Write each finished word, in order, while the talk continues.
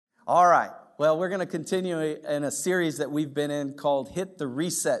All right. Well, we're going to continue in a series that we've been in called Hit the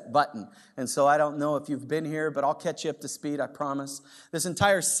Reset Button. And so I don't know if you've been here, but I'll catch you up to speed, I promise. This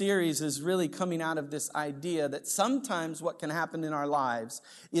entire series is really coming out of this idea that sometimes what can happen in our lives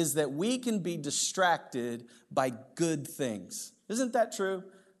is that we can be distracted by good things. Isn't that true?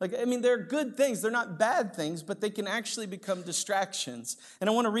 They're good things. They're not bad things, but they can actually become distractions. And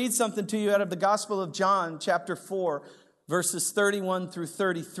I want to read something to you out of the Gospel of John, chapter 4, verses 31 through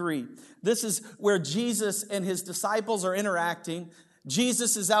 33. This is where Jesus and his disciples are interacting.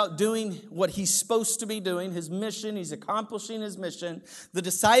 Jesus is out doing what he's supposed to be doing, his mission. He's accomplishing his mission. The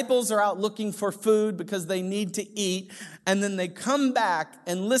disciples are out looking for food because they need to eat. And then they come back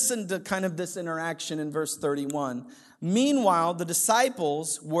and listen to kind of this interaction in verse 31. Meanwhile, the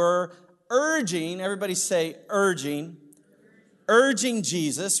disciples were urging, everybody say urging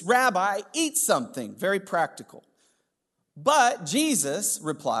Jesus, Rabbi, eat something. Very practical. But Jesus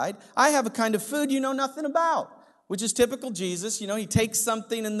replied, I have a kind of food you know nothing about, which is typical Jesus. You know, he takes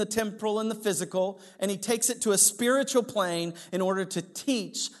something in the temporal and the physical, and he takes it to a spiritual plane in order to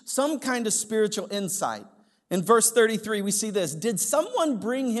teach some kind of spiritual insight. In verse 33, we see this. Did someone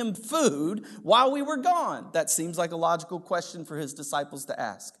bring him food while we were gone? That seems like a logical question for his disciples to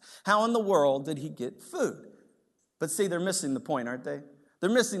ask. How in the world did he get food? But see, they're missing the point, aren't they? They're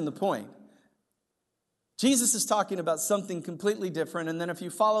missing the point. Jesus is talking about something completely different, and then if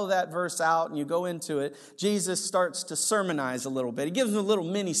you follow that verse out and you go into it, Jesus starts to sermonize a little bit. He gives them a little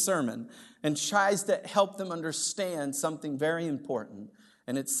mini sermon and tries to help them understand something very important,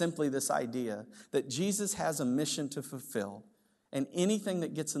 and it's simply this idea that Jesus has a mission to fulfill, and anything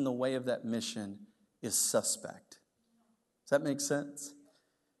that gets in the way of that mission is suspect. Does that make sense?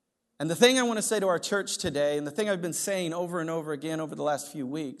 And the thing I want to say to our church today, and the thing I've been saying over and over again over the last few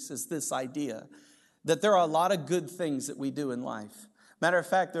weeks, is this idea that there are a lot of good things that we do in life. Matter of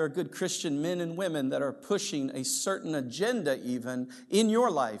fact, there are good Christian men and women that are pushing a certain agenda even in your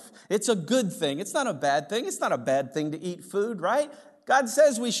life. It's a good thing. It's not a bad thing. It's not a bad thing to eat food, right? God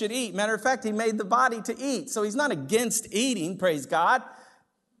says we should eat. Matter of fact, he made the body to eat. So he's not against eating, praise God.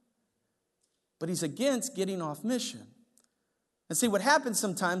 But he's against getting off mission. And see, what happens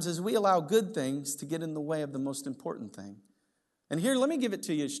sometimes is we allow good things to get in the way of the most important thing. And here, let me give it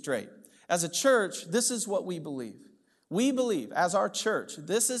to you straight. As a church, this is what we believe. We believe, as our church,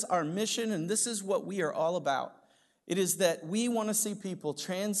 this is our mission and this is what we are all about. It is that we want to see people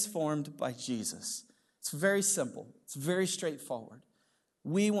transformed by Jesus. It's very simple. It's very straightforward.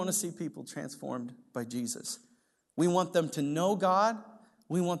 We want to see people transformed by Jesus. We want them to know God.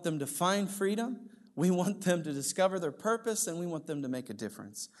 We want them to find freedom. We want them to discover their purpose, and we want them to make a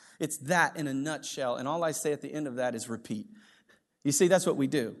difference. It's that in a nutshell, and all I say at the end of that is repeat. You see, that's what we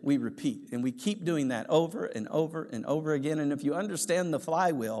do. We repeat, and we keep doing that over and over and over again. And if you understand the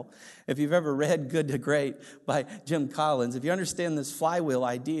flywheel, if you've ever read Good to Great by Jim Collins, if you understand this flywheel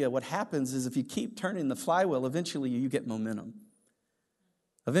idea, what happens is if you keep turning the flywheel, eventually you get momentum.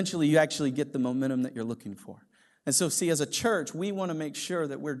 Eventually you actually get the momentum that you're looking for. And so, see, as a church, we want to make sure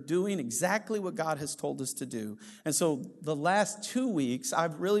that we're doing exactly what God has told us to do. And so the last 2 weeks,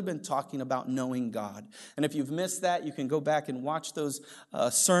 I've really been talking about knowing God. And if you've missed that, you can go back and watch those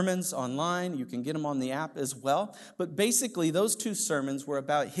sermons online. You can get them on the app as well. But basically, those 2 sermons were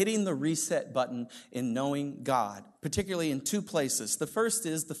about hitting the reset button in knowing God, particularly in 2 places. The first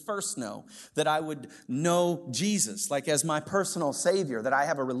is the first know, that I would know Jesus, like as my personal Savior, that I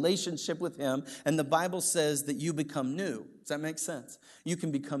have a relationship with him. And the Bible says that you become new. Does that make sense? You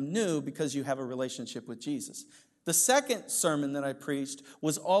can become new because you have a relationship with Jesus. The second sermon that I preached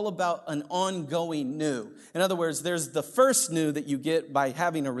was all about an ongoing new. In other words, there's the first new that you get by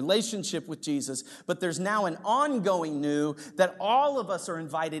having a relationship with Jesus, but there's now an ongoing new that all of us are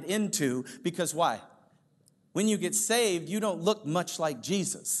invited into because why? When you get saved, you don't look much like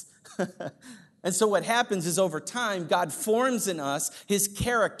Jesus. And so what happens is over time, God forms in us his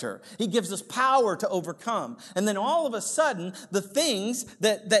character. He gives us power to overcome. And then all of a sudden, the things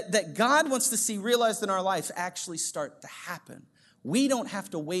that God wants to see realized in our lives actually start to happen. We don't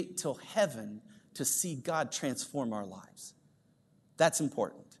have to wait till heaven to see God transform our lives. That's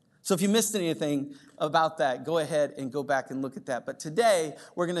important. So if you missed anything about that, go ahead and go back and look at that. But today,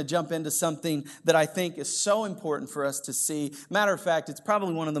 we're going to jump into something that I think is so important for us to see. Matter of fact, it's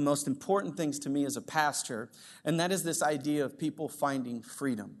probably one of the most important things to me as a pastor, and that is this idea of people finding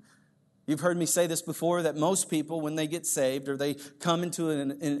freedom. You've heard me say this before, that most people, when they get saved or they come into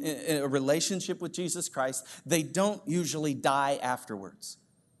a relationship with Jesus Christ, they don't usually die afterwards.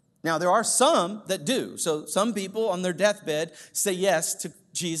 Now, there are some that do. So some people on their deathbed say yes to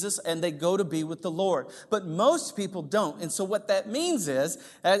Jesus and they go to be with the Lord. But most people don't. And so what that means is,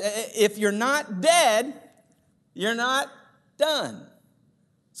 if you're not dead, you're not done.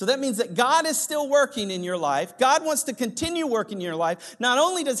 So that means that God is still working in your life. God wants to continue working in your life. Not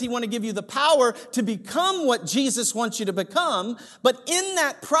only does he want to give you the power to become what Jesus wants you to become, but in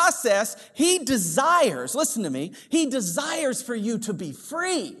that process, he desires, listen to me, he desires for you to be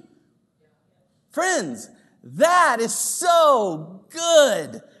free. Friends, that is so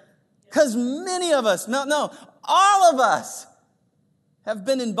good. Because many of us, all of us have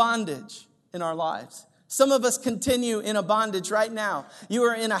been in bondage in our lives. Some of us continue in a bondage right now. You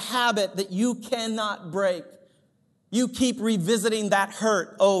are in a habit that you cannot break. You keep revisiting that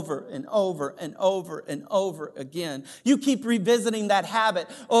hurt over and over and over and over again. You keep revisiting that habit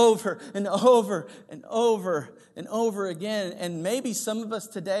over and over and over and over again. And maybe some of us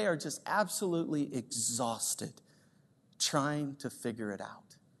today are just absolutely exhausted trying to figure it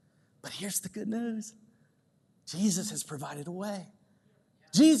out. But here's the good news. Jesus has provided a way.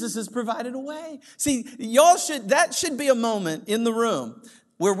 Jesus has provided a way. See, that should be a moment in the room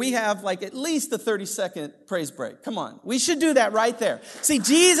where we have like at least a 30-second praise break. Come on. We should do that right there. See,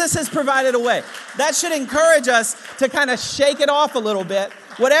 Jesus has provided a way. That should encourage us to kind of shake it off a little bit.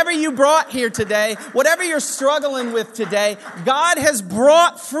 Whatever you brought here today, whatever you're struggling with today, God has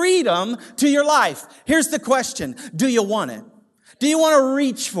brought freedom to your life. Here's the question. Do you want it? Do you want to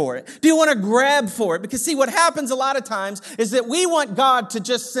reach for it? Do you want to grab for it? Because see, what happens a lot of times is that we want God to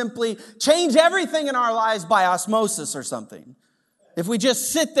just simply change everything in our lives by osmosis or something. If we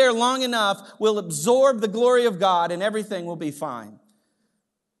just sit there long enough, we'll absorb the glory of God and everything will be fine.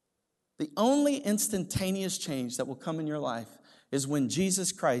 The only instantaneous change that will come in your life is when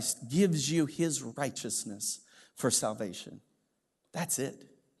Jesus Christ gives you his righteousness for salvation. That's it.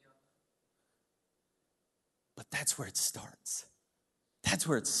 But that's where it starts. That's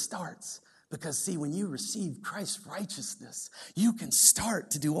where it starts. Because see, when you receive Christ's righteousness, you can start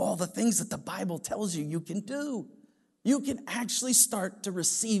to do all the things that the Bible tells you can do. You can actually start to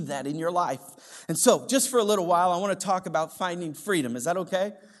receive that in your life. And so, just for a little while, I want to talk about finding freedom. Is that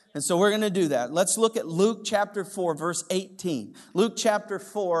okay? And so we're going to do that. Let's look at Luke chapter 4, verse 18. Luke chapter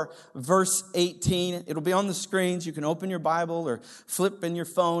 4, verse 18. It'll be on the screens. You can open your Bible or flip in your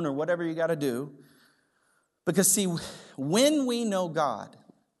phone or whatever you got to do. Because see, when we know God,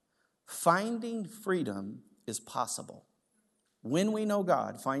 finding freedom is possible. When we know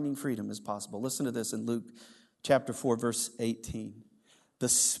God, finding freedom is possible. Listen to this in Luke chapter 4, verse 18. The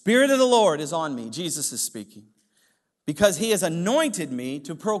Spirit of the Lord is on me. Jesus is speaking. Because he has anointed me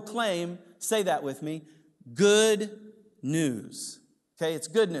to proclaim, say that with me, good news. Okay, it's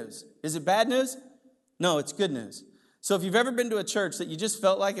good news. Is it bad news? No, it's good news. So if you've ever been to a church that you just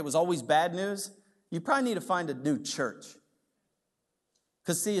felt like it was always bad news, you probably need to find a new church.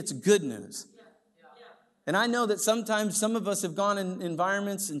 Because, see, it's good news. And I know that sometimes some of us have gone in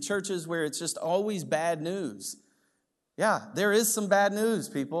environments and churches where it's just always bad news. Yeah, there is some bad news,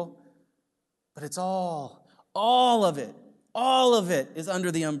 people. But it's all of it is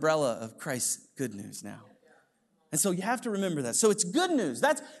under the umbrella of Christ's good news now. And so you have to remember that. So it's good news.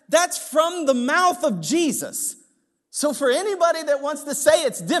 That's from the mouth of Jesus. So for anybody that wants to say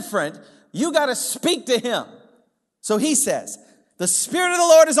it's different, you got to speak to him. So he says, the Spirit of the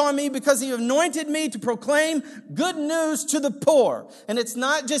Lord is on me because he anointed me to proclaim good news to the poor. And it's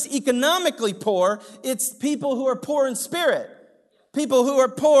not just economically poor. It's people who are poor in spirit. People who are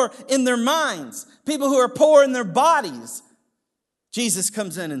poor in their minds. People who are poor in their bodies. Jesus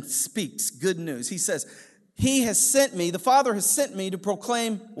comes in and speaks good news. He says, he has sent me, the Father has sent me to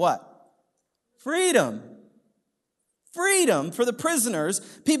proclaim what? Freedom. Freedom for the prisoners,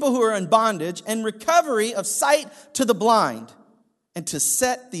 people who are in bondage, and recovery of sight to the blind, and to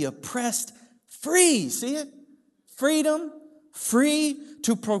set the oppressed free. See it? Freedom, free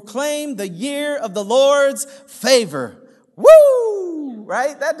to proclaim the year of the Lord's favor. Woo!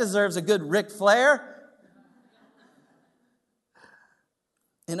 Right? That deserves a good Ric Flair.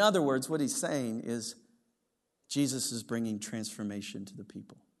 In other words, what he's saying is Jesus is bringing transformation to the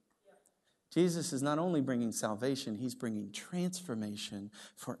people. Jesus is not only bringing salvation, he's bringing transformation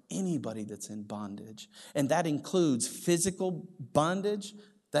for anybody that's in bondage. And that includes physical bondage,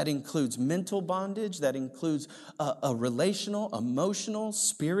 that includes mental bondage, that includes a relational, emotional,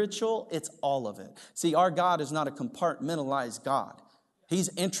 spiritual. It's all of it. See, our God is not a compartmentalized God. He's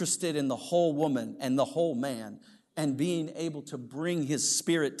interested in the whole woman and the whole man, and being able to bring his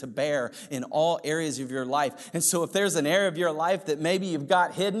Spirit to bear in all areas of your life. And so if there's an area of your life that maybe you've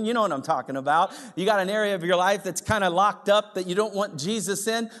got hidden, you know what I'm talking about. You got an area of your life that's kind of locked up that you don't want Jesus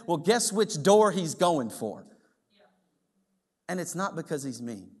in. Well, guess which door he's going for? And it's not because he's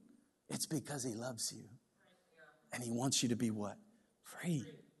mean. It's because he loves you. And he wants you to be what? Free.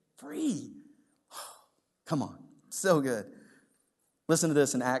 Free. Come on. So good. Listen to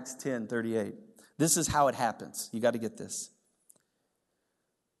this in Acts 10:38. This is how it happens. You got to get this.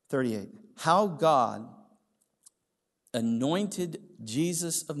 38. How God anointed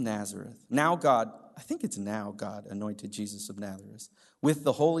Jesus of Nazareth. I think it's now God anointed Jesus of Nazareth with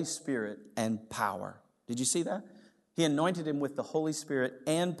the Holy Spirit and power. Did you see that? He anointed him with the Holy Spirit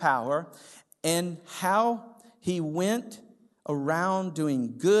and power. And how he went around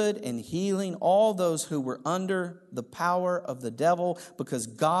doing good and healing all those who were under the power of the devil, because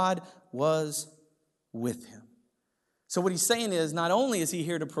God was with him. So what he's saying is, not only is he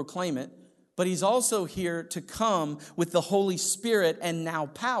here to proclaim it, but he's also here to come with the Holy Spirit and now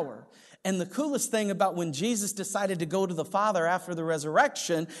power. And the coolest thing about when Jesus decided to go to the Father after the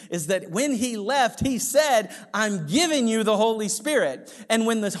resurrection is that when he left, he said, I'm giving you the Holy Spirit. And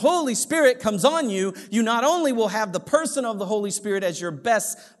when the Holy Spirit comes on you, you not only will have the person of the Holy Spirit as your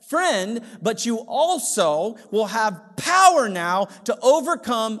best friend, but you also will have power now to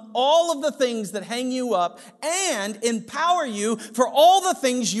overcome all of the things that hang you up and empower you for all the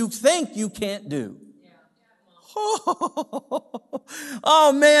things you think you can't do.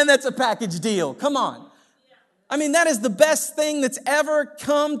 Oh man, that's a package deal. Come on. I mean, that is the best thing that's ever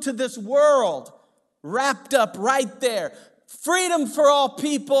come to this world. Wrapped up right there. Freedom for all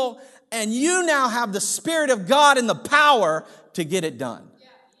people. And you now have the Spirit of God and the power to get it done.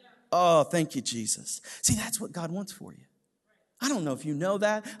 Oh, thank you, Jesus. See, that's what God wants for you. I don't know if you know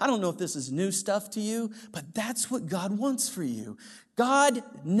that. I don't know if this is new stuff to you, but that's what God wants for you. God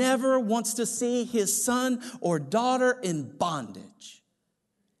never wants to see his son or daughter in bondage.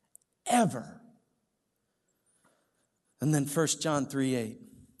 Ever. And then 1 John 3:8.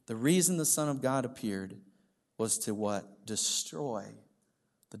 The reason the Son of God appeared was to what? Destroy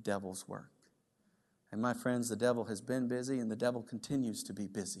the devil's work. And my friends, the devil has been busy and the devil continues to be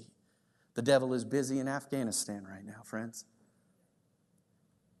busy. The devil is busy in Afghanistan right now, friends.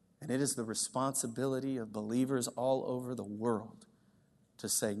 And it is the responsibility of believers all over the world to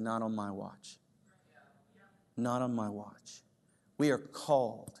say, not on my watch. Not on my watch. We are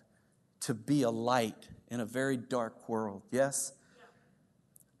called to be a light in a very dark world. Yes?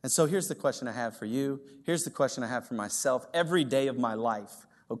 And so here's the question I have for you. Here's the question I have for myself every day of my life.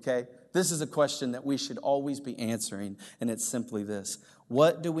 Okay? This is a question that we should always be answering. And it's simply this.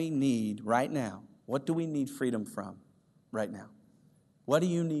 What do we need right now? What do we need freedom from right now? What do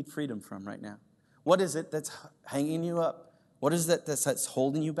you need freedom from right now? What is it that's hanging you up? What is it that's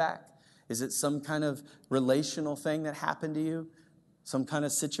holding you back? Is it some kind of relational thing that happened to you? Some kind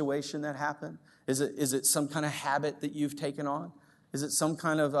of situation that happened? Is it some kind of habit that you've taken on? Is it some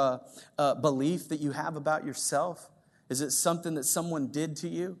kind of belief that you have about yourself? Is it something that someone did to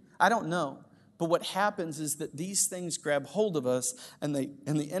you? I don't know. But what happens is that these things grab hold of us, and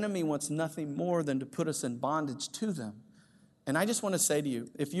the enemy wants nothing more than to put us in bondage to them. And I just want to say to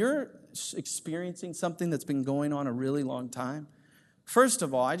you, if you're experiencing something that's been going on a really long time, first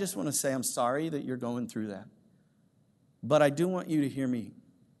of all, I just want to say I'm sorry that you're going through that. But I do want you to hear me.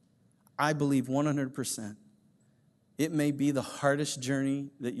 I believe 100%. It may be the hardest journey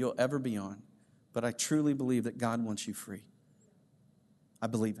that you'll ever be on, but I truly believe that God wants you free. I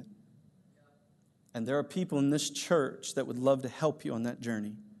believe it. And there are people in this church that would love to help you on that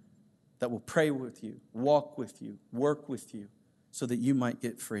journey, that will pray with you, walk with you, work with you, so that you might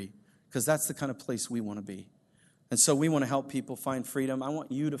get free. Because that's the kind of place we want to be. And so we want to help people find freedom. I want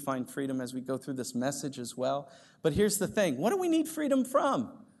you to find freedom as we go through this message as well. But here's the thing. What do we need freedom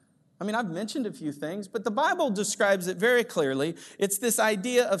from? I mean, I've mentioned a few things, but the Bible describes it very clearly. It's this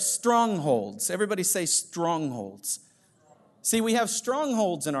idea of strongholds. Everybody say strongholds. See, we have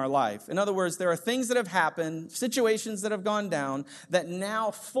strongholds in our life. In other words, there are things that have happened, situations that have gone down, that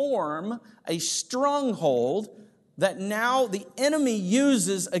now form a stronghold that now the enemy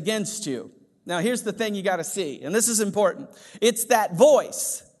uses against you. Now, here's the thing you got to see, and this is important. It's that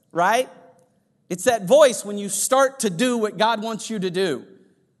voice, right? It's that voice when you start to do what God wants you to do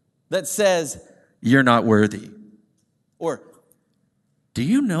that says, you're not worthy. Or, do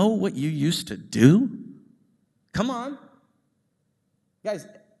you know what you used to do? Come on. Guys,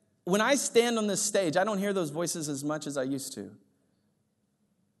 when I stand on this stage, I don't hear those voices as much as I used to.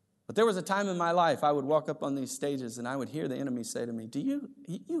 But there was a time in my life I would walk up on these stages and I would hear the enemy say to me,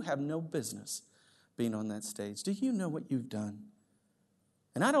 you have no business being on that stage. Do you know what you've done?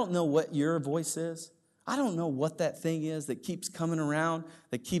 And I don't know what your voice is. I don't know what that thing is that keeps coming around,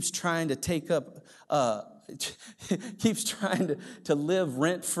 that keeps trying to take up, keeps trying to live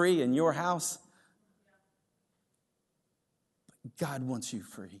rent-free in your house. God wants you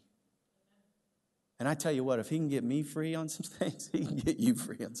free. And I tell you what, if he can get me free on some things, he can get you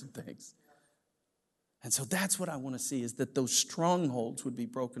free on some things. And so that's what I want to see, is that those strongholds would be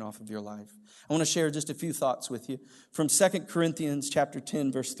broken off of your life. I want to share just a few thoughts with you from 2 Corinthians chapter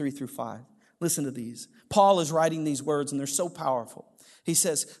 10, verse 3 through 5. Listen to these. Paul is writing these words, and they're so powerful. He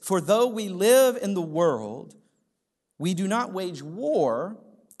says, "For though we live in the world, we do not wage war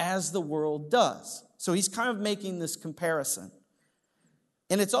as the world does." So he's kind of making this comparison.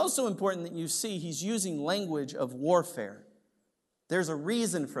 And it's also important that you see he's using language of warfare. There's a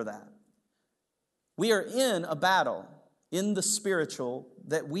reason for that. We are in a battle in the spiritual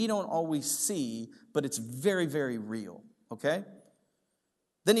that we don't always see, but it's very, very real, okay?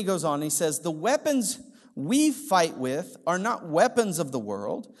 Then he goes on and he says, "The weapons we fight with are not weapons of the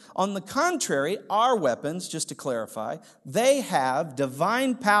world. On the contrary, our weapons, just to clarify, they have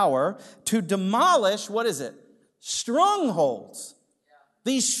divine power to demolish," what is it? Strongholds.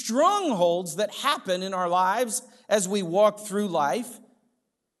 These strongholds that happen in our lives as we walk through life.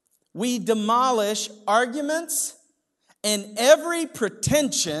 We demolish arguments and every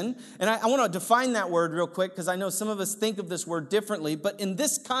pretension. And I want to define that word real quick, because I know some of us think of this word differently. But in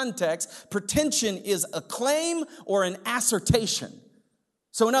this context, pretension is a claim or an assertion.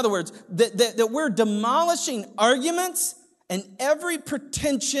 So in other words, that we're demolishing arguments and every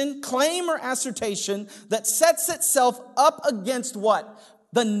pretension, claim, or assertion that sets itself up against what?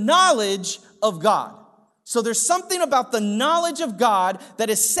 The knowledge of God. So there's something about the knowledge of God that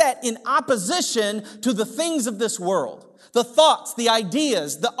is set in opposition to the things of this world. The thoughts, the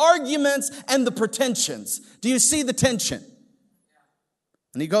ideas, the arguments, and the pretensions. Do you see the tension?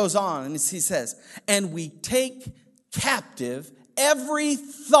 And he goes on and he says, "And we take captive every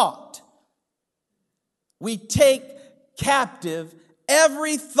thought." We take captive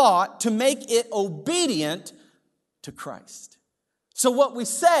every thought to make it obedient to Christ. So what we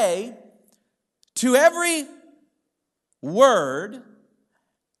say, to every word,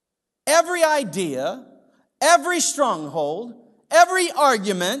 every idea, every stronghold, every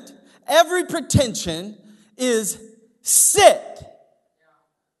argument, every pretension is sit.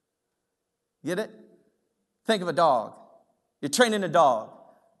 Get it? Think of a dog. You're training a dog.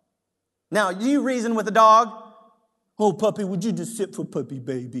 Now, do you reason with a dog? "Oh, puppy, would you just sit for puppy,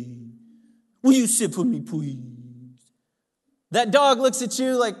 baby? Will you sit for me, please?" That dog looks at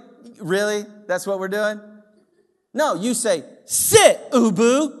you like, "Really? That's what we're doing?" No, you say, "Sit,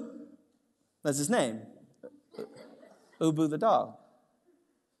 Ubu." That's his name. Ubu the dog.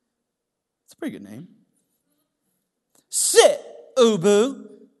 It's a pretty good name. "Sit, Ubu."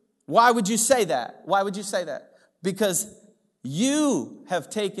 Why would you say that? Why would you say that? Because you have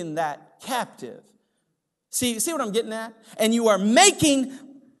taken that captive. See what I'm getting at? And you are making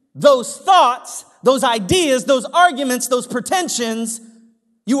those thoughts, those ideas, those arguments, those pretensions,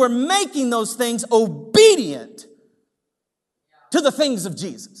 you are making those things obedient to the things of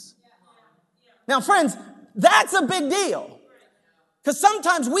Jesus. Now, friends, that's a big deal. Because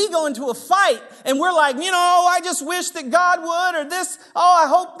sometimes we go into a fight and we're like, I just wish that God would, or this, I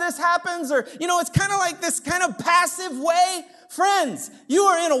hope this happens, or, it's kind of like this kind of passive way. Friends, you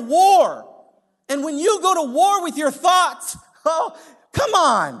are in a war. And when you go to war with your thoughts, come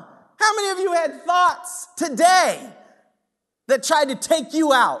on. How many of you had thoughts today that tried to take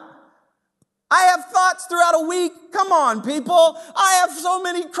you out? I have thoughts throughout a week. Come on, people. I have so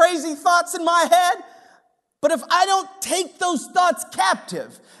many crazy thoughts in my head. But if I don't take those thoughts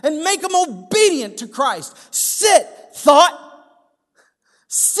captive and make them obedient to Christ, sit, thought,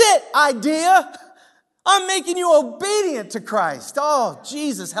 sit, idea, I'm making you obedient to Christ. Oh,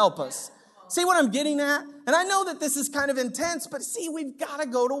 Jesus, help us. See what I'm getting at? And I know that this is kind of intense, but see, we've got to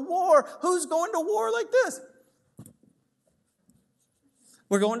go to war. Who's going to war like this?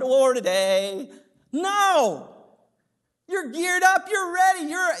 We're going to war today. No. You're geared up. You're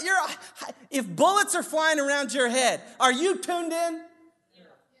ready. If bullets are flying around your head, are you tuned in?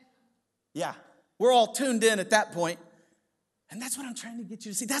 Yeah. We're all tuned in at that point. And that's what I'm trying to get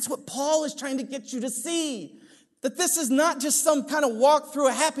you to see. That's what Paul is trying to get you to see. That this is not just some kind of walk through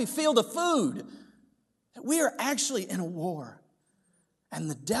a happy field of food. That we are actually in a war. And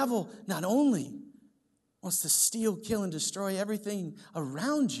the devil not only wants to steal, kill, and destroy everything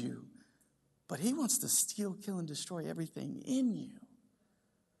around you, but he wants to steal, kill, and destroy everything in you.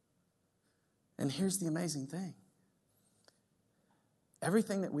 And here's the amazing thing.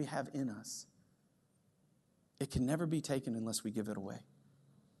 Everything that we have in us, it can never be taken unless we give it away.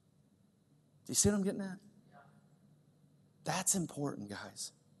 Do you see what I'm getting at? That's important,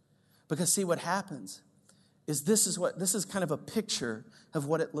 guys. Because see, what happens is this is kind of a picture of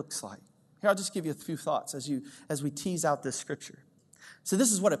what it looks like. Here, I'll just give you a few thoughts as we tease out this scripture. So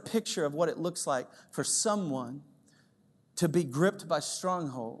this is what a picture of what it looks like for someone to be gripped by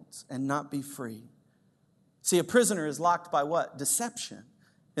strongholds and not be free. See, a prisoner is locked by what? Deception.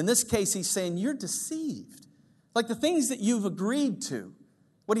 In this case, he's saying you're deceived. Like the things that you've agreed to.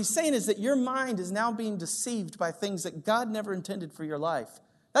 What he's saying is that your mind is now being deceived by things that God never intended for your life.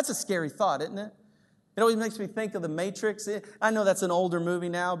 That's a scary thought, isn't it? It always makes me think of The Matrix. I know that's an older movie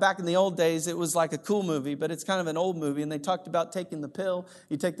now. Back in the old days, it was like a cool movie, but it's kind of an old movie. And they talked about taking the pill.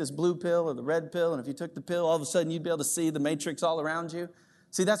 You take this blue pill or the red pill, and if you took the pill, all of a sudden you'd be able to see the Matrix all around you.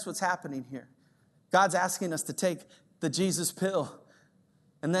 See, that's what's happening here. God's asking us to take the Jesus pill.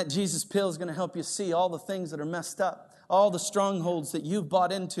 And that Jesus pill is going to help you see all the things that are messed up. All the strongholds that you've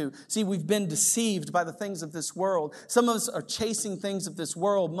bought into. See, we've been deceived by the things of this world. Some of us are chasing things of this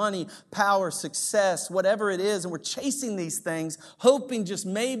world, money, power, success, whatever it is. And we're chasing these things, hoping just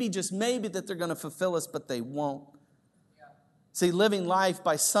maybe that they're going to fulfill us, but they won't. Yeah. See, living life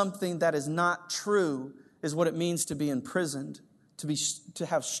by something that is not true is what it means to be imprisoned, to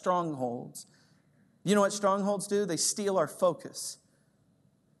have strongholds. You know what strongholds do? They steal our focus.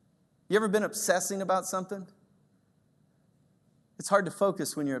 You ever been obsessing about something? It's hard to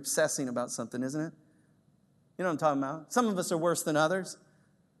focus when you're obsessing about something, isn't it? You know what I'm talking about? Some of us are worse than others.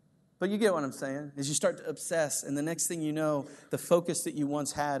 But you get what I'm saying. As you start to obsess, and the next thing you know, the focus that you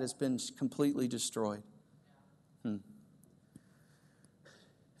once had has been completely destroyed.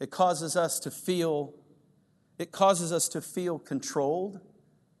 It causes us to feel controlled.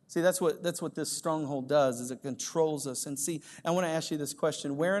 See, that's what this stronghold does, is it controls us. And see, I want to ask you this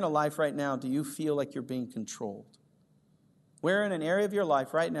question. Where in a life right now do you feel like you're being controlled? Where in an area of your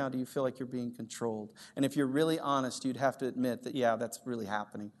life right now do you feel like you're being controlled? And if you're really honest, you'd have to admit that, yeah, that's really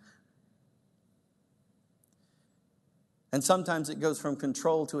happening. And sometimes it goes from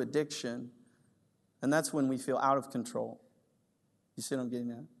control to addiction, and that's when we feel out of control. You see what I'm getting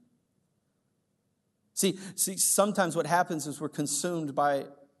at? See, sometimes what happens is we're consumed by,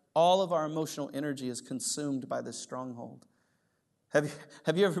 all of our emotional energy is consumed by this stronghold.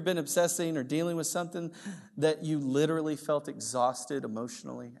 Have you ever been obsessing or dealing with something that you literally felt exhausted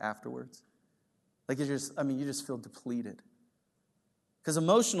emotionally afterwards? Like you just feel depleted. Because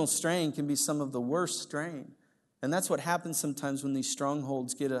emotional strain can be some of the worst strain. And that's what happens sometimes when these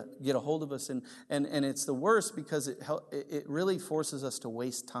strongholds get a hold of us. And it's the worst because it really forces us to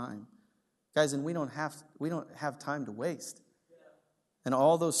waste time. Guys, and we don't have time to waste. And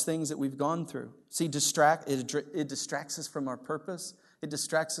all those things that we've gone through. See, it distracts us from our purpose. It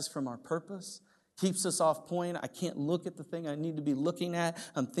distracts us from our purpose. Keeps us off point. I can't look at the thing I need to be looking at.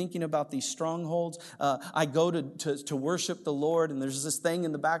 I'm thinking about these strongholds. I go to worship the Lord, and there's this thing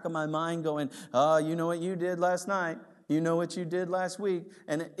in the back of my mind going, oh, you know what you did last night. You know what you did last week.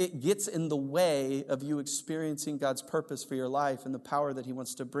 And it gets in the way of you experiencing God's purpose for your life and the power that He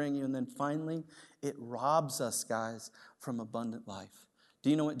wants to bring you. And then finally, it robs us, guys, from abundant life. Do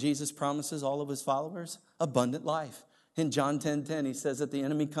you know what Jesus promises all of His followers? Abundant life. In John 10:10, He says that the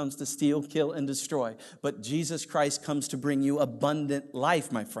enemy comes to steal, kill, and destroy. But Jesus Christ comes to bring you abundant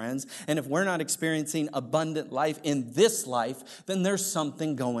life, my friends. And if we're not experiencing abundant life in this life, then there's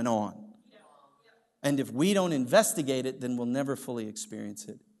something going on. And if we don't investigate it, then we'll never fully experience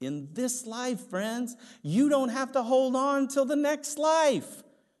it. In this life, friends, you don't have to hold on till the next life.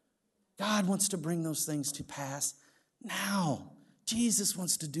 God wants to bring those things to pass now. Jesus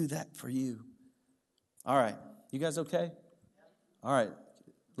wants to do that for you. All right. You guys okay? All right.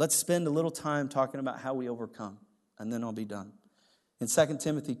 Let's spend a little time talking about how we overcome, and then I'll be done. In 2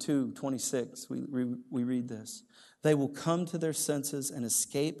 Timothy 2:26, we read this. They will come to their senses and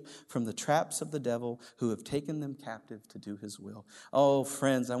escape from the traps of the devil who have taken them captive to do his will. Oh,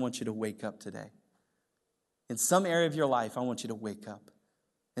 friends, I want you to wake up today. In some area of your life, I want you to wake up.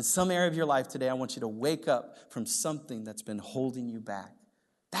 In some area of your life today, I want you to wake up from something that's been holding you back.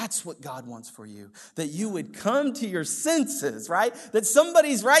 That's what God wants for you. That you would come to your senses, right? That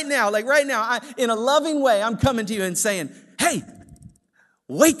somebody's right now, in a loving way, I'm coming to you and saying, hey,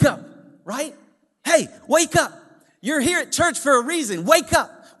 wake up, right? Hey, wake up. You're here at church for a reason. Wake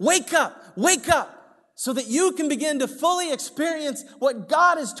up, wake up, wake up. So that you can begin to fully experience what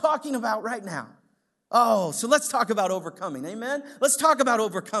God is talking about right now. Oh, so let's talk about overcoming. Amen? Let's talk about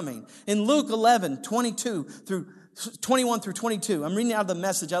overcoming. In Luke 11:21 through 22. I'm reading out of the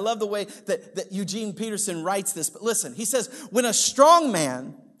Message. I love the way that Eugene Peterson writes this. But listen, he says, when a strong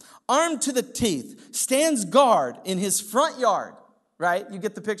man, armed to the teeth, stands guard in his front yard, right? You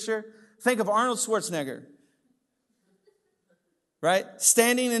get the picture? Think of Arnold Schwarzenegger, right?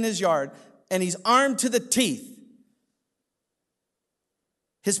 Standing in his yard, and he's armed to the teeth.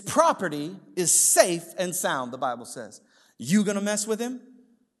 His property is safe and sound, the Bible says. You gonna mess with him?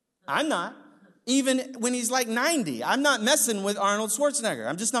 I'm not. Even when he's like 90, I'm not messing with Arnold Schwarzenegger.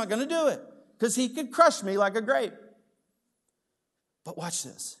 I'm just not gonna do it because he could crush me like a grape. But watch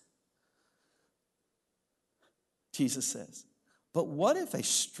this. Jesus says, but what if a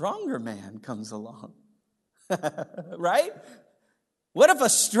stronger man comes along? Right? What if a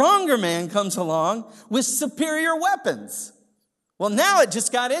stronger man comes along with superior weapons? Well, now it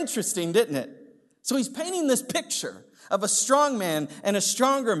just got interesting, didn't it? So he's painting this picture of a strong man and a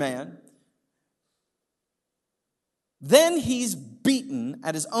stronger man. Then he's beaten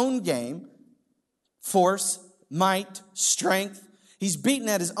at his own game, force, might, strength. He's beaten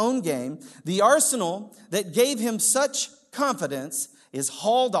at his own game. The arsenal that gave him such confidence is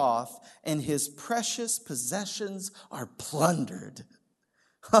hauled off, and his precious possessions are plundered.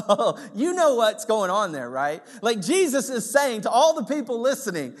 You know what's going on there, right? Like Jesus is saying to all the people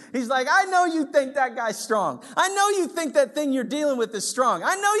listening, he's like, I know you think that guy's strong. I know you think that thing you're dealing with is strong.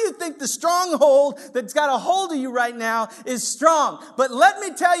 I know you think the stronghold that's got a hold of you right now is strong. But let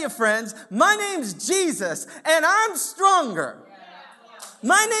me tell you, friends, my name's Jesus, and I'm stronger.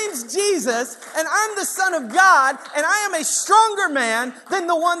 My name's Jesus, and I'm the Son of God, and I am a stronger man than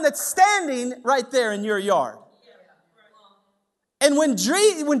the one that's standing right there in your yard. And when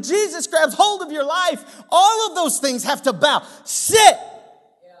Jesus grabs hold of your life, all of those things have to bow. Sit.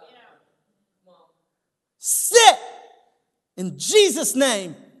 Sit. In Jesus'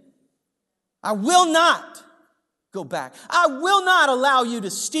 name, I will not go back. I will not allow you to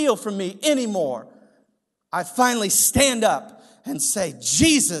steal from me anymore. I finally stand up and say,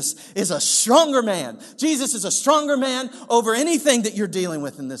 Jesus is a stronger man. Jesus is a stronger man over anything that you're dealing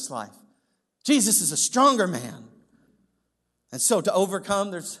with in this life. Jesus is a stronger man. And so to overcome,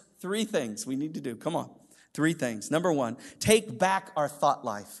 there's 3 things we need to do. Come on. 3 things. Number 1, take back our thought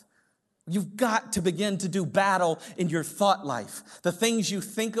life. You've got to begin to do battle in your thought life. The things you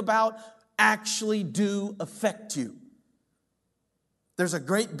think about actually do affect you. There's a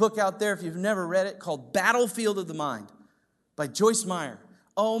great book out there, if you've never read it, called Battlefield of the Mind by Joyce Meyer.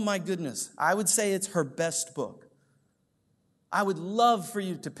 Oh my goodness. I would say it's her best book. I would love for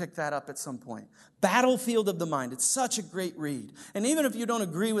you to pick that up at some point. Battlefield of the Mind. It's such a great read. And even if you don't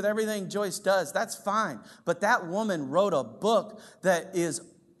agree with everything Joyce does, that's fine. But that woman wrote a book that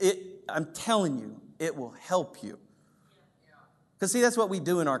I'm telling you, it will help you. Because see, that's what we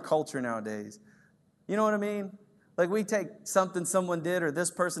do in our culture nowadays. You know what I mean? Like we take something someone did or this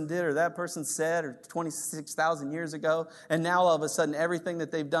person did or that person said or 26,000 years ago, and now all of a sudden everything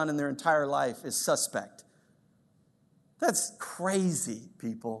that they've done in their entire life is suspect. That's crazy,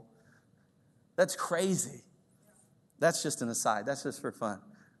 people. That's crazy. That's just an aside. That's just for fun.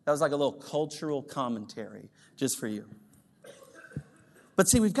 That was like a little cultural commentary just for you. But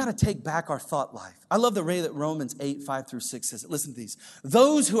see, we've got to take back our thought life. I love the way that Romans 8:5-6 says it. Listen to these.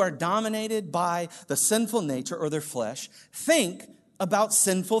 Those who are dominated by the sinful nature or their flesh think about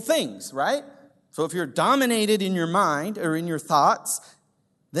sinful things, right? So if you're dominated in your mind or in your thoughts,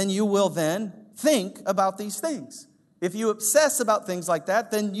 then you will then think about these things. If you obsess about things like that,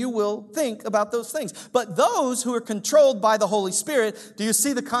 then you will think about those things. But those who are controlled by the Holy Spirit, do you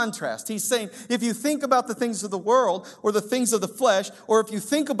see the contrast? He's saying, if you think about the things of the world or the things of the flesh, or if you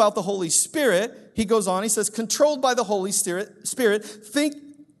think about the Holy Spirit, he goes on, he says, controlled by the Holy Spirit, think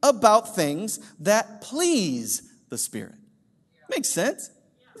about things that please the Spirit. Makes sense.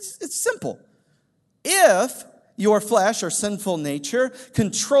 It's simple. If your flesh or sinful nature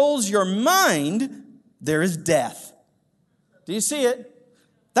controls your mind, there is death. Do you see it?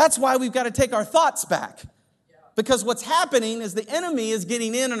 That's why we've got to take our thoughts back. Because what's happening is the enemy is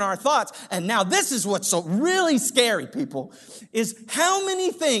getting in our thoughts. And now this is what's so really scary, people, is how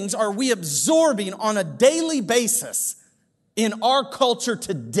many things are we absorbing on a daily basis in our culture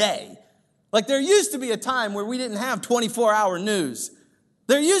today? Like there used to be a time where we didn't have 24-hour news.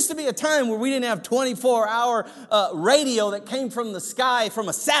 There used to be a time where we didn't have 24-hour radio that came from the sky from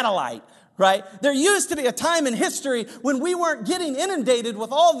a satellite. Right? There used to be a time in history when we weren't getting inundated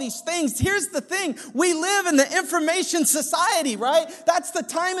with all these things. Here's the thing. We live in the information society, right? That's the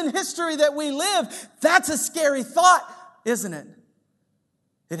time in history that we live. That's a scary thought, isn't it?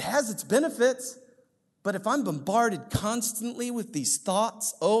 It has its benefits. But if I'm bombarded constantly with these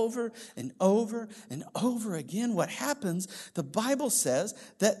thoughts over and over and over again, what happens? The Bible says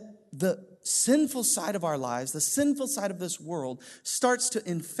that the sinful side of our lives, the sinful side of this world, starts to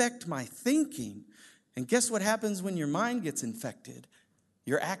infect my thinking. And guess what happens when your mind gets infected?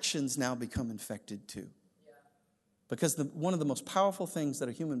 Your actions now become infected too. Because one of the most powerful things that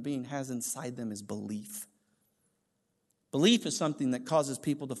a human being has inside them is belief. Belief is something that causes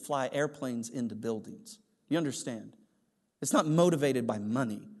people to fly airplanes into buildings. You understand? It's not motivated by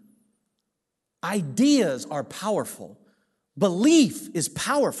money. Ideas are powerful. Belief is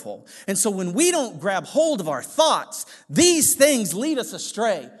powerful. And so when we don't grab hold of our thoughts, these things lead us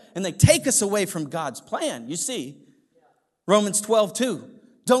astray and they take us away from God's plan. You see, Romans 12:2.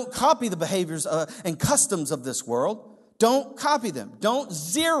 Don't copy the behaviors and customs of this world. Don't copy them. Don't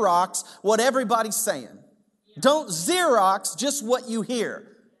Xerox what everybody's saying. Don't Xerox just what you hear.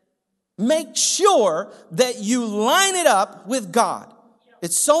 Make sure that you line it up with God.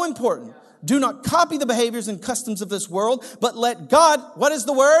 It's so important. Do not copy the behaviors and customs of this world, but let God, what is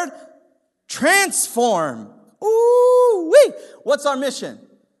the word? Transform. Ooh-wee. What's our mission?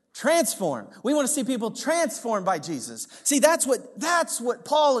 Transform. We want to see people transformed by Jesus. See, that's what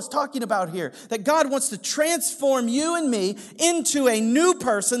Paul is talking about here. That God wants to transform you and me into a new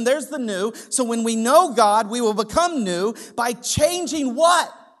person. There's the new. So when we know God, we will become new by changing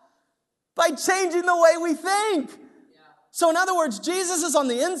what? By changing the way we think. So in other words, Jesus is on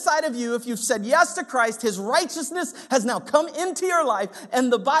the inside of you. If you've said yes to Christ, His righteousness has now come into your life.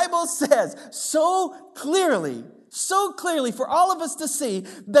 And the Bible says so clearly for all of us to see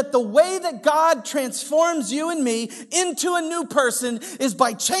that the way that God transforms you and me into a new person is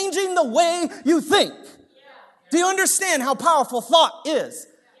by changing the way you think. Do you understand how powerful thought is?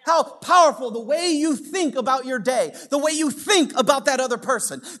 How powerful the way you think about your day, the way you think about that other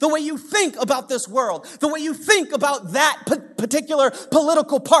person, the way you think about this world, the way you think about that particular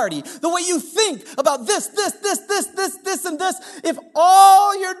political party, the way you think about this, and this. If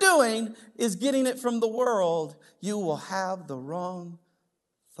all you're doing is getting it from the world, you will have the wrong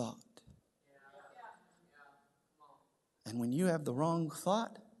thought. And when you have the wrong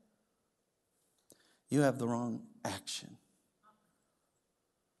thought, you have the wrong action.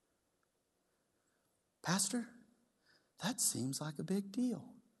 Pastor, that seems like a big deal.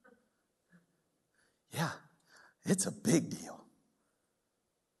 Yeah, it's a big deal.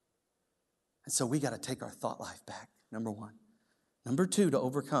 And so we got to take our thought life back, number one. Number two, to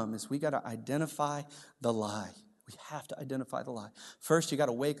overcome is we got to identify the lie. We have to identify the lie. First, you got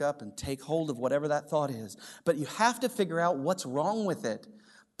to wake up and take hold of whatever that thought is. But you have to figure out what's wrong with it.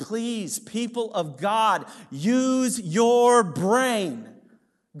 Please, people of God, use your brain.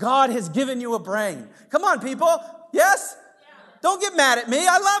 God has given you a brain. Come on, people. Yes? Don't get mad at me.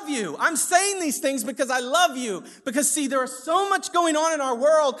 I love you. I'm saying these things because I love you. Because, see, there is so much going on in our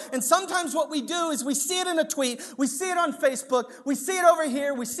world. And sometimes what we do is we see it in a tweet. We see it on Facebook. We see it over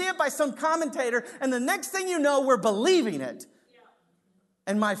here. We see it by some commentator. And the next thing you know, we're believing it.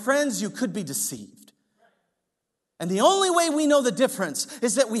 And my friends, you could be deceived. And the only way we know the difference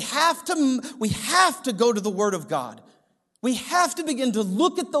is that we have to go to the Word of God. We have to begin to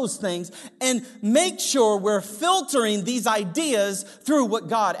look at those things and make sure we're filtering these ideas through what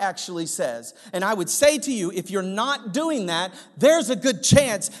God actually says. And I would say to you, if you're not doing that, there's a good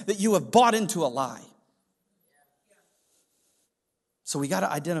chance that you have bought into a lie. So we got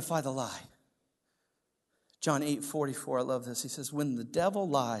to identify the lie. John 8:44, I love this. He says, when the devil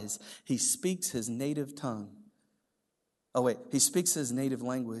lies, he speaks his native tongue. He speaks his native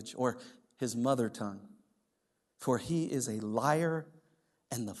language or his mother tongue. For he is a liar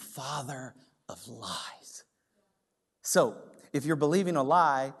and the father of lies. So, if you're believing a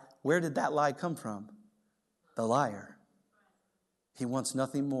lie, where did that lie come from? The liar. He wants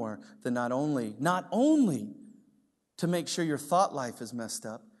nothing more than not only to make sure your thought life is messed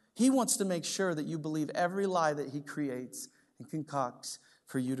up, he wants to make sure that you believe every lie that he creates and concocts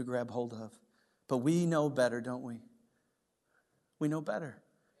for you to grab hold of. But we know better, don't we? We know better.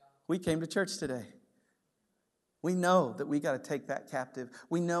 We came to church today. We know that we got to take that captive.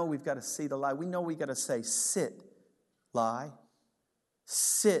 We know we've got to see the lie. We know we got to say, sit, lie.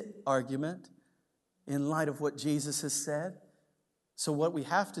 Sit, argument, in light of what Jesus has said. So what we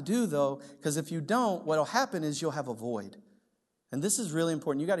have to do, though, because if you don't, what will happen is you'll have a void. And this is really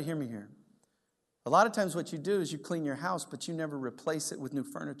important. You got to hear me here. A lot of times what you do is you clean your house, but you never replace it with new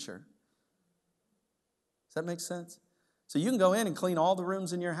furniture. Does that make sense? So you can go in and clean all the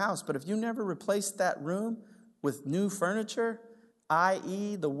rooms in your house, but if you never replace that room with new furniture,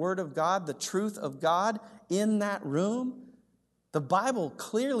 i.e. the Word of God, the truth of God in that room, the Bible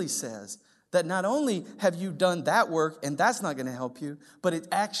clearly says that not only have you done that work, and that's not going to help you, but it's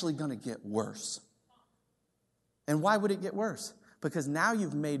actually going to get worse. And why would it get worse? Because now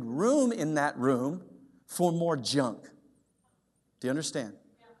you've made room in that room for more junk. Do you understand?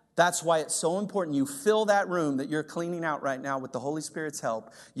 That's why it's so important you fill that room that you're cleaning out right now with the Holy Spirit's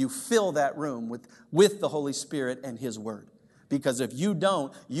help. You fill that room with the Holy Spirit and His Word. Because if you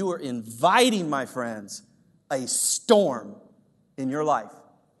don't, you are inviting, my friends, a storm in your life.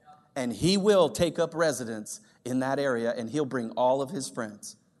 And he will take up residence in that area, and he'll bring all of his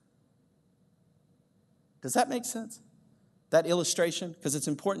friends. Does that make sense? That illustration? Because it's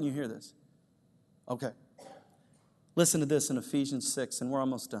important you hear this. Okay. Listen to this in Ephesians 6, and we're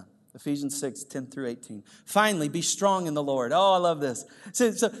almost done. Ephesians 6, 10 through 18. Finally, be strong in the Lord. Oh, I love this.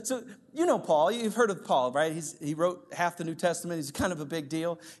 So you know Paul. You've heard of Paul, right? He wrote half the New Testament. He's kind of a big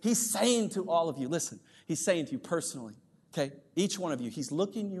deal. He's saying to all of you, listen, he's saying to you personally, okay? Each one of you, he's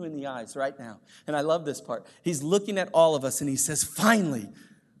looking you in the eyes right now. And I love this part. He's looking at all of us, and he says, finally,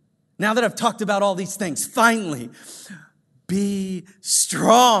 now that I've talked about all these things, finally, be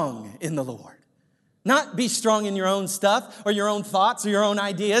strong in the Lord. Not be strong in your own stuff or your own thoughts or your own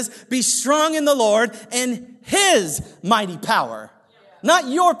ideas. Be strong in the Lord and His mighty power. Not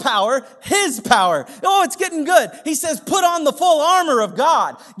your power, His power. Oh, it's getting good. He says, put on the full armor of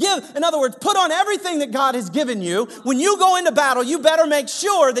God. In other words, put on everything that God has given you. When you go into battle, you better make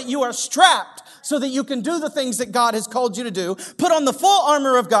sure that you are strapped so that you can do the things that God has called you to do. Put on the full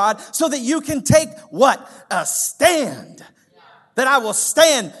armor of God so that you can take what? A stand. That I will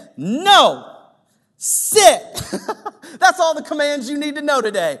stand. No. Sit. That's all the commands you need to know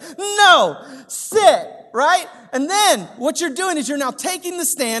today. No. Sit. Right? And then what you're doing is you're now taking the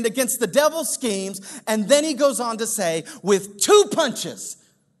stand against the devil's schemes. And then he goes on to say, with 2 punches,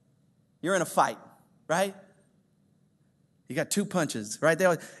 you're in a fight. Right? You got 2 punches. Right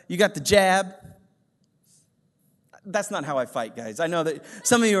there. You got the jab. That's not how I fight, guys. I know that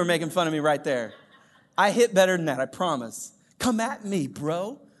some of you are making fun of me right there. I hit better than that, I promise. Come at me,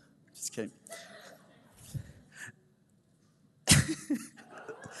 bro. Just kidding.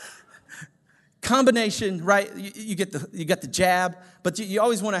 Combination, right? You get the jab, but you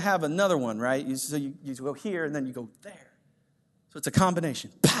always want to have another one, right? So you go here and then you go there. So it's a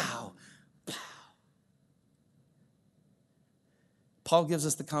combination. Pow, pow. Paul gives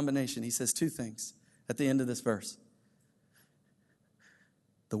us the combination. He says 2 things at the end of this verse.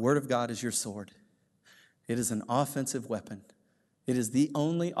 The word of God is your sword. It is an offensive weapon. It is the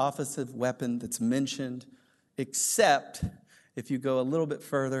only offensive weapon that's mentioned, except if you go a little bit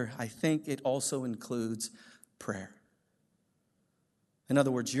further, I think it also includes prayer. In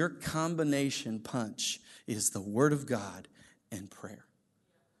other words, your combination punch is the word of God and prayer.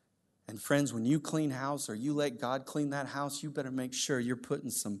 And friends, when you clean house or you let God clean that house, you better make sure you're putting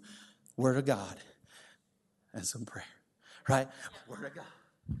some word of God and some prayer, right? Word of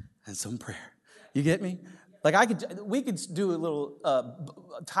God and some prayer. You get me? Like we could do a little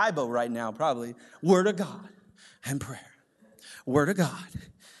Tybo right now, probably. Word of God and prayer. Word of God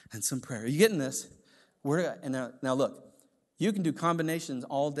and some prayer. Are you getting this? Word of God. And now look, you can do combinations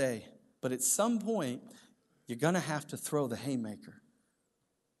all day, but at some point, you're going to have to throw the haymaker,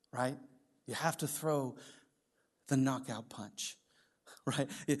 right? You have to throw the knockout punch, right?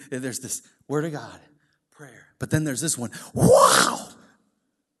 There's this word of God, prayer. But then there's this one, wow!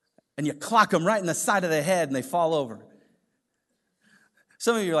 And you clock them right in the side of the head and they fall over.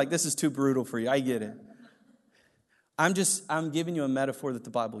 Some of you are like, this is too brutal for you. I get it. I'm giving you a metaphor that the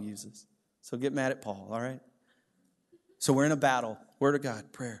Bible uses. So get mad at Paul, all right? So we're in a battle. Word of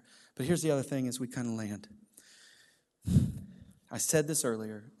God, prayer. But here's the other thing as we kind of land. I said this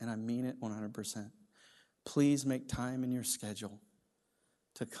earlier, and I mean it 100%. Please make time in your schedule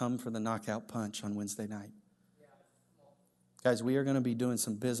to come for the knockout punch on Wednesday night. Guys, we are going to be doing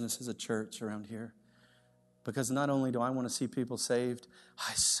some business as a church around here. Because not only do I want to see people saved,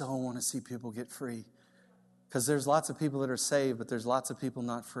 I so want to see people get free. Because there's lots of people that are saved, but there's lots of people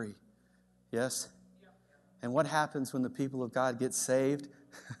not free. Yes? And what happens when the people of God get saved,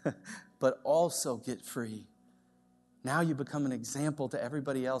 but also get free? Now you become an example to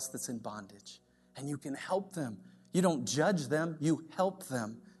everybody else that's in bondage. And you can help them. You don't judge them, you help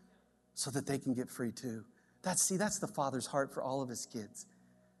them so that they can get free too. That's the Father's heart for all of His kids.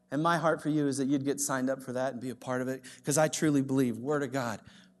 And my heart for you is that you'd get signed up for that and be a part of it. Because I truly believe, Word of God,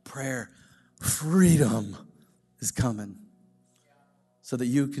 prayer, freedom is coming. So that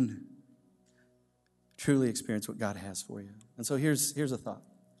you can truly experience what God has for you. And so here's a thought.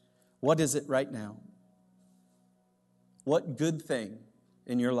 What is it right now? What good thing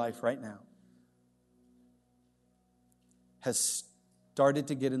in your life right now has started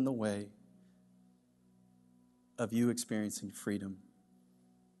to get in the way of you experiencing freedom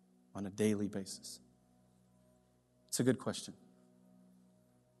on a daily basis? It's a good question.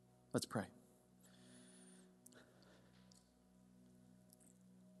 Let's pray.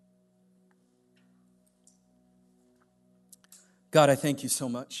 God, I thank you so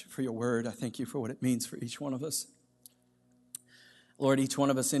much for your word. I thank you for what it means for each one of us. Lord, each one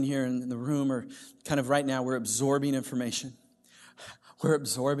of us in here in the room are kind of right now, we're absorbing information. We're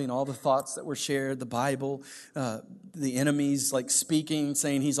absorbing all the thoughts that were shared, the Bible, the enemies like speaking,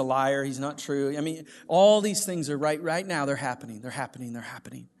 saying he's a liar, he's not true. I mean, all these things are right now, they're happening.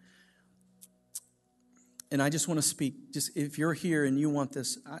 And I just want to speak, just if you're here and you want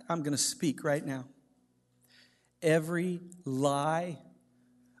this, I'm going to speak right now. Every lie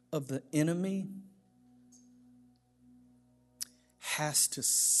of the enemy has to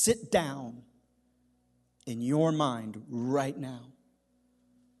sit down in your mind right now.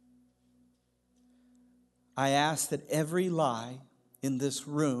 I ask that every lie in this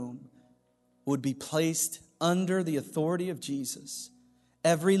room would be placed under the authority of Jesus.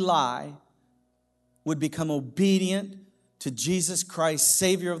 Every lie would become obedient to Jesus Christ,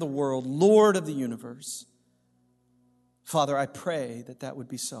 Savior of the world, Lord of the universe. Father, I pray that that would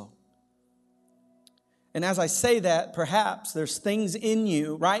be so. And as I say that, perhaps there's things in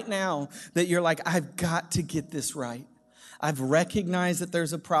you right now that you're like, I've got to get this right. I've recognized that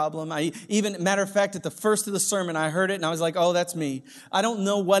there's a problem. Matter of fact, at the first of the sermon, I heard it and I was like, oh, that's me. I don't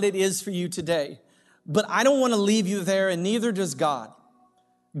know what it is for you today, but I don't want to leave you there, and neither does God.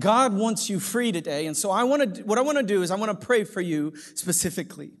 God wants you free today. And so what I want to do is I want to pray for you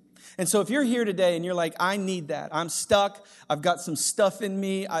specifically. And so if you're here today and you're like, I need that. I'm stuck. I've got some stuff in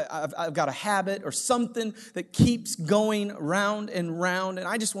me. I've got a habit or something that keeps going round and round. And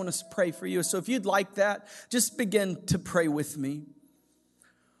I just want to pray for you. So if you'd like that, just begin to pray with me.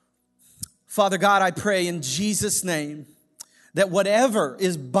 Father God, I pray in Jesus' name that whatever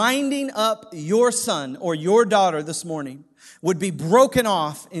is binding up your son or your daughter this morning would be broken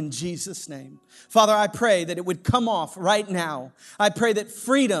off in Jesus' name. Father, I pray that it would come off right now. I pray that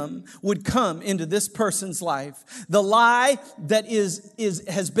freedom would come into this person's life. The lie that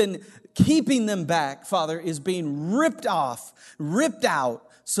has been keeping them back, Father, is being ripped off, ripped out,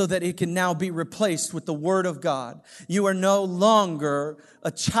 so that it can now be replaced with the Word of God. You are no longer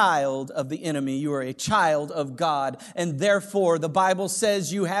a child of the enemy. You are a child of God. And therefore, the Bible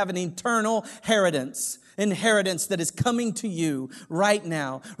says you have an eternal inheritance that is coming to you right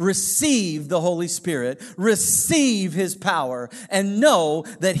now. Receive the Holy Spirit. Receive His power. And know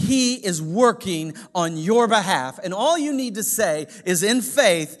that He is working on your behalf. And all you need to say is in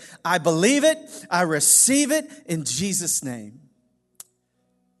faith, I believe it, I receive it in Jesus' name.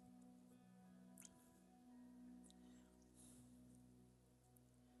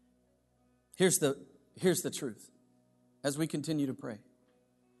 Here's the truth as we continue to pray.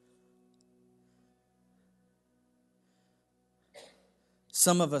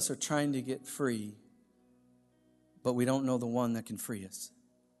 Some of us are trying to get free, but we don't know the one that can free us.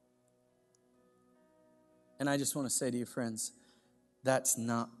 And I just want to say to you, friends, that's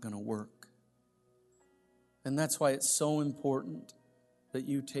not going to work. And that's why it's so important that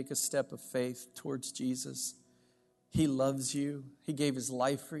you take a step of faith towards Jesus. He loves you. He gave His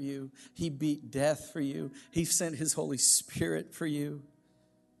life for you. He beat death for you. He sent His Holy Spirit for you.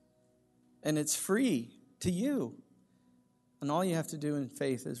 And it's free to you. And all you have to do in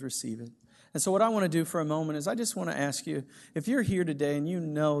faith is receive it. And so what I want to do for a moment is I just want to ask you, if you're here today and you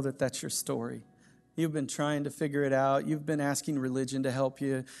know that that's your story, you've been trying to figure it out, you've been asking religion to help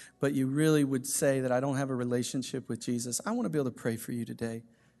you, but you really would say that I don't have a relationship with Jesus, I want to be able to pray for you today.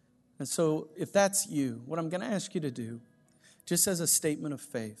 And so if that's you, what I'm going to ask you to do, just as a statement of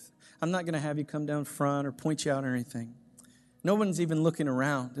faith, I'm not going to have you come down front or point you out or anything. No one's even looking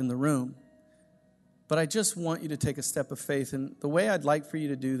around in the room. But I just want you to take a step of faith. And the way I'd like for you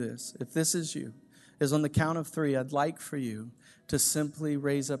to do this, if this is you, is on the count of 3, I'd like for you to simply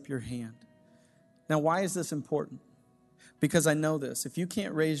raise up your hand. Now, why is this important? Because I know this. If you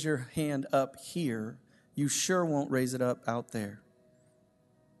can't raise your hand up here, you sure won't raise it up out there.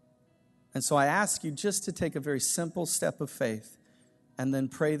 And so I ask you just to take a very simple step of faith and then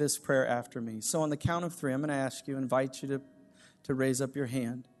pray this prayer after me. So on the count of 3, I'm going to ask you, invite you to raise up your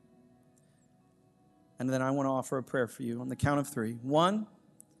hand. And then I want to offer a prayer for you on the count of 3. 1,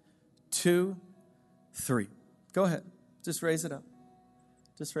 2, 3. Go ahead. Just raise it up.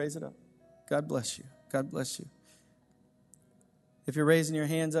 Just raise it up. God bless you. God bless you. If you're raising your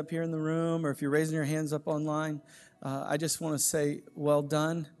hands up here in the room or if you're raising your hands up online, I just want to say, well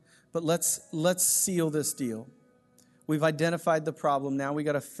done. But let's seal this deal. We've identified the problem. Now we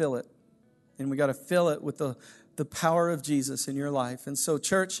got to fill it. And we got to fill it with the power of Jesus in your life. And so,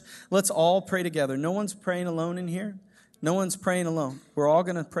 church, let's all pray together. No one's praying alone in here. No one's praying alone. We're all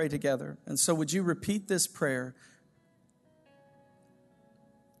going to pray together. And so would you repeat this prayer?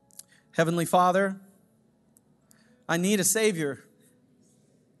 Heavenly Father, I need a Savior.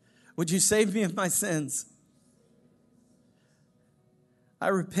 Would you save me of my sins? I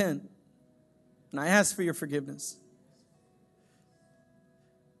repent and I ask for your forgiveness.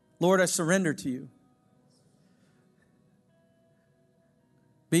 Lord, I surrender to you.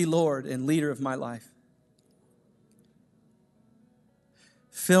 Be Lord and leader of my life.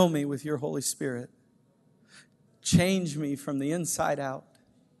 Fill me with your Holy Spirit. Change me from the inside out.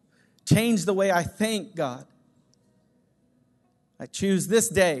 Change the way I think, God. I choose this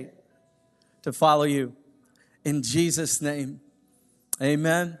day to follow you. In Jesus' name,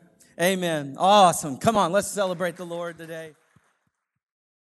 amen. Amen. Awesome. Come on, let's celebrate the Lord today.